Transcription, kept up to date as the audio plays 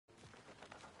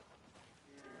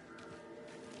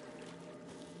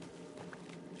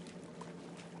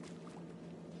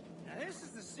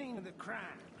scene of the crime.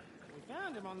 We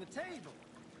found him on the table.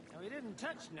 Now, he didn't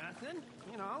touch nothing,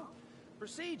 you know,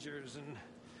 procedures and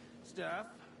stuff.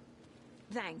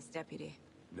 Thanks, Deputy.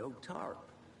 No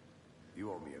tarp.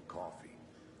 You owe me a coffee.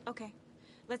 Okay.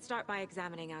 Let's start by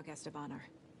examining our guest of honor.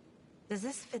 Does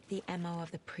this fit the MO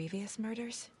of the previous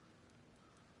murders?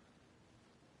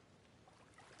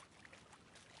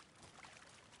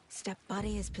 Step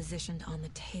body is positioned on the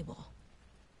table.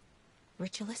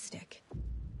 Ritualistic.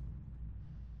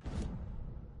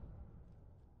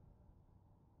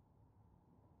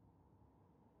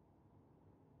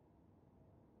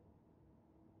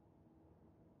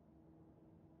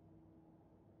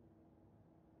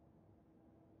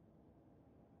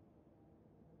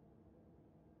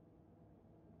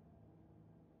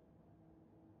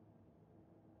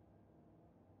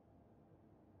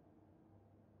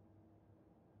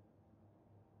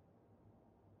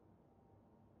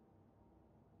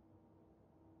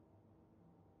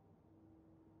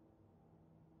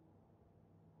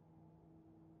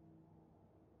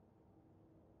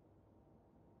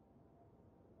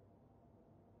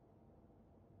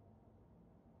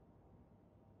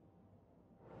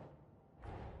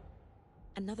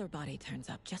 Another body turns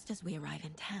up just as we arrive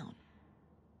in town.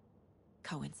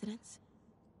 Coincidence?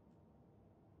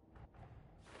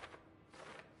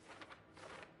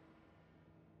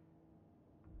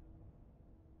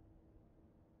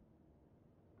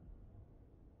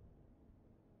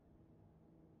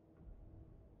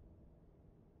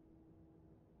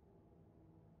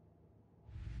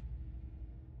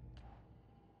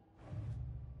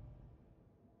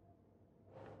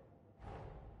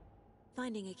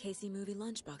 Finding a Casey movie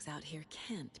lunchbox out here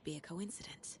can't be a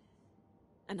coincidence.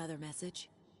 Another message.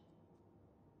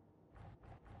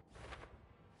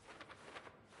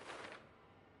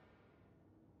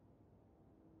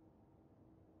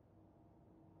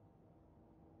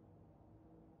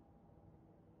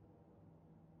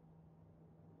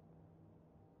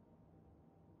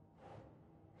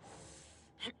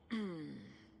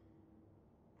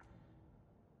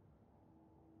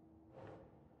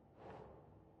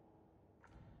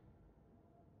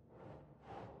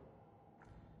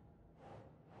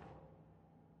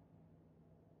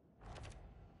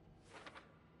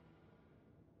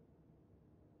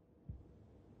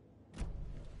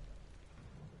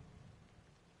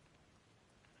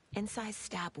 Incised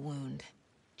stab wound.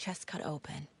 Chest cut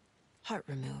open. Heart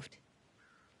removed.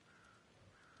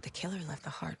 The killer left the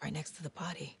heart right next to the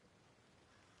body.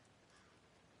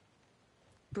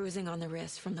 Bruising on the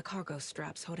wrist from the cargo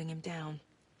straps holding him down.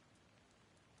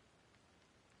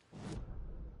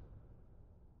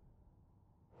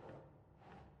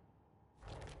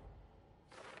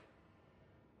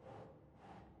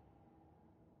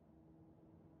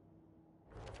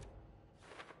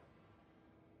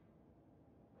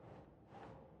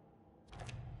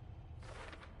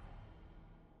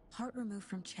 Heart removed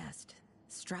from chest,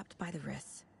 strapped by the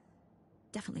wrists.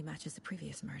 Definitely matches the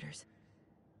previous murders.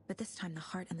 But this time the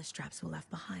heart and the straps were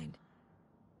left behind.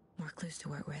 More clues to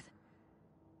work with.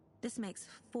 This makes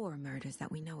 4 murders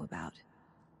that we know about.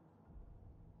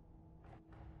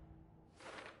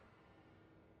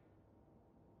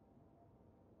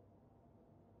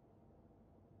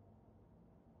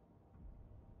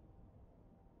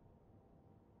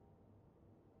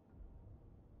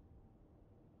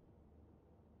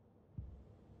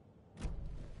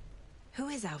 Who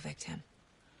is our victim?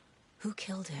 Who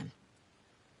killed him?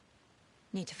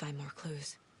 Need to find more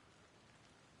clues.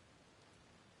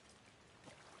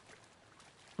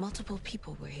 Multiple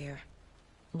people were here.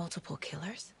 Multiple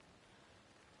killers?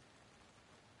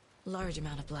 Large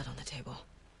amount of blood on the table.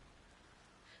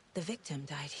 The victim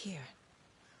died here.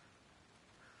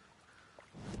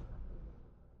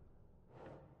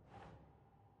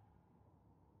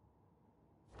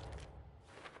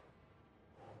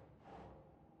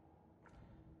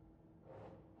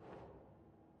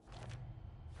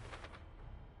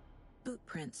 Boot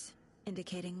prints,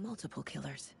 indicating multiple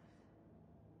killers.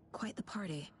 Quite the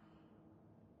party.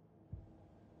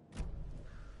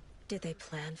 Did they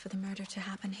plan for the murder to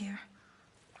happen here?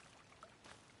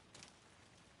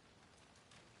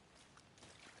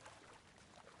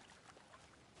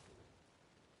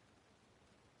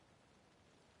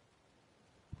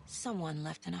 Someone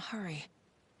left in a hurry.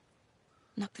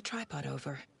 Knocked the tripod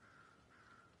over.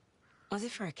 Was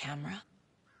it for a camera?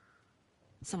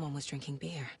 Someone was drinking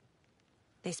beer.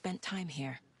 They spent time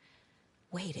here,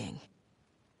 waiting.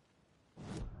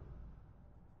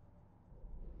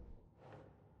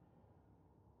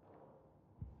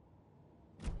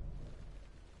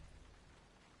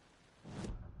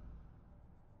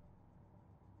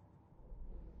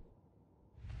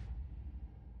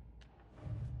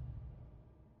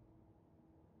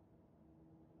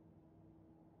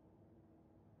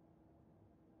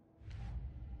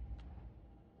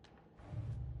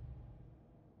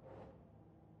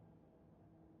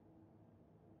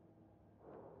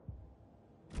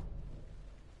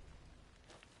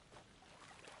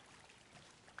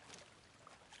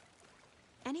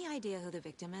 Any idea who the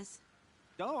victim is?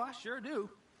 Oh, I sure do.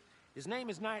 His name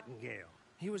is Nightingale.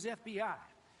 He was FBI.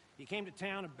 He came to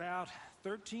town about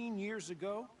 13 years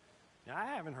ago. Now, I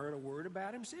haven't heard a word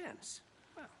about him since.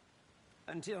 Well,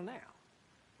 until now.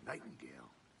 Nightingale?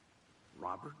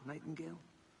 Robert Nightingale?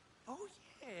 Oh,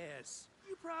 yes.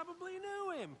 You probably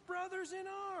knew him. Brothers in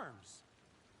arms.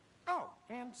 Oh,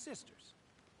 and sisters.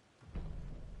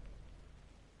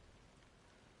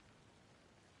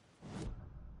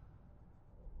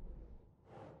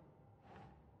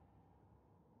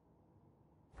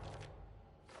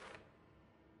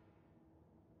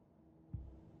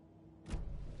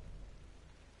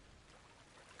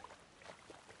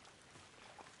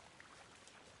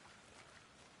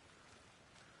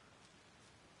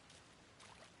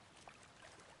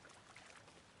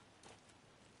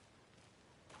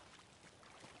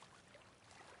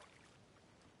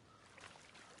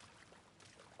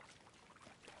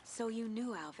 So you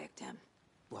knew our victim?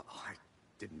 Well, I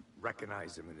didn't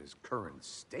recognize him in his current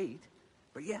state.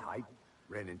 But yeah, I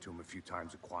ran into him a few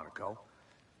times at Quantico.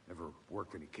 Never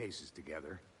worked any cases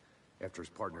together. After his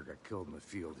partner got killed in the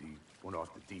field, he went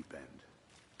off the deep end.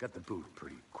 Got the boot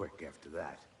pretty quick after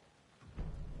that.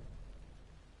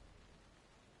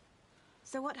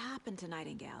 So what happened to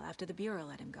Nightingale after the Bureau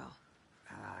let him go?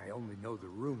 I only know the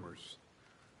rumors.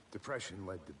 Depression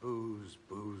led to booze,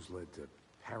 booze led to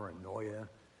paranoia.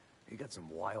 He got some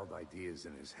wild ideas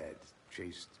in his head,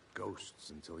 chased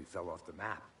ghosts until he fell off the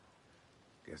map.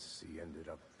 Guess he ended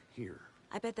up here.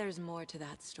 I bet there's more to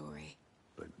that story.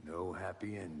 But no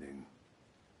happy ending.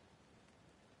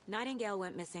 Nightingale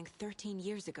went missing 13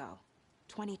 years ago.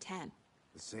 2010.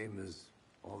 The same as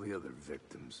all the other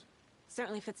victims.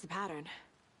 Certainly fits the pattern.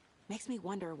 Makes me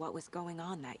wonder what was going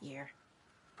on that year.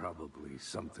 Probably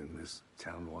something this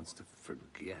town wants to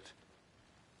forget.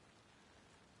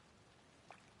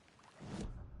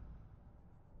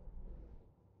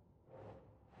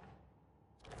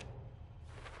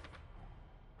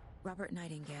 Robert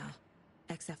Nightingale,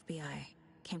 ex-FBI,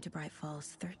 came to Bright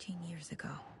Falls 13 years ago.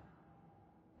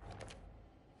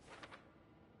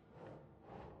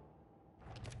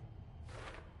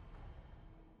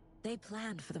 They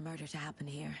planned for the murder to happen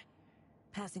here,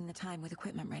 passing the time with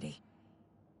equipment ready.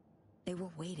 They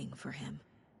were waiting for him.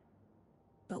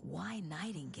 But why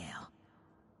Nightingale?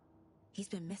 He's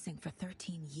been missing for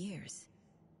 13 years.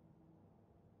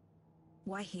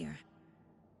 Why here?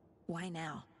 Why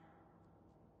now?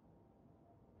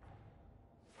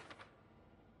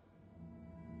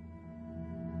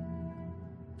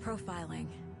 Profiling.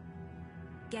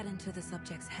 Get into the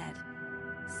subject's head.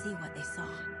 See what they saw.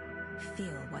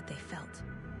 Feel what they felt.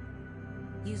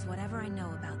 Use whatever I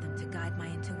know about them to guide my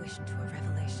intuition to a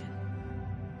revelation.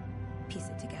 Piece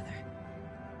it together.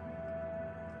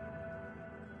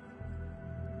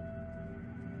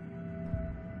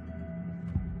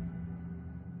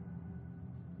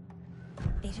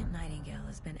 Agent Nightingale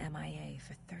has been MIA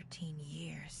for 13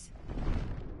 years.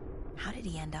 How did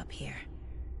he end up here?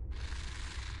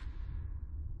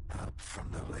 Up from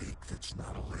the lake that's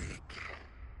not a lake.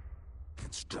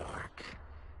 It's dark.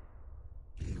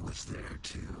 He was there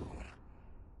too.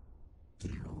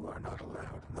 You are not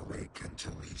allowed in the lake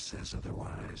until he says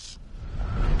otherwise.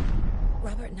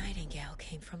 Robert Nightingale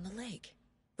came from the lake,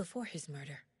 before his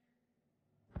murder.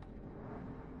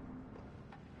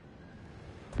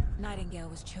 Nightingale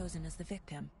was chosen as the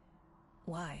victim.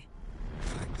 Why?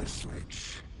 Like the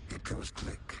switch, it goes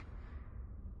click.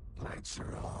 Lights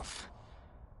are off.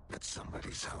 But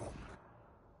somebody's home.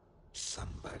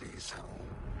 Somebody's home.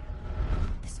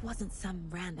 This wasn't some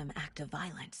random act of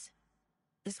violence.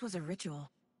 This was a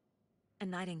ritual.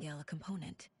 And Nightingale a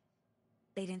component.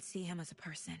 They didn't see him as a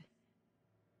person.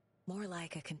 More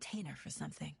like a container for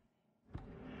something.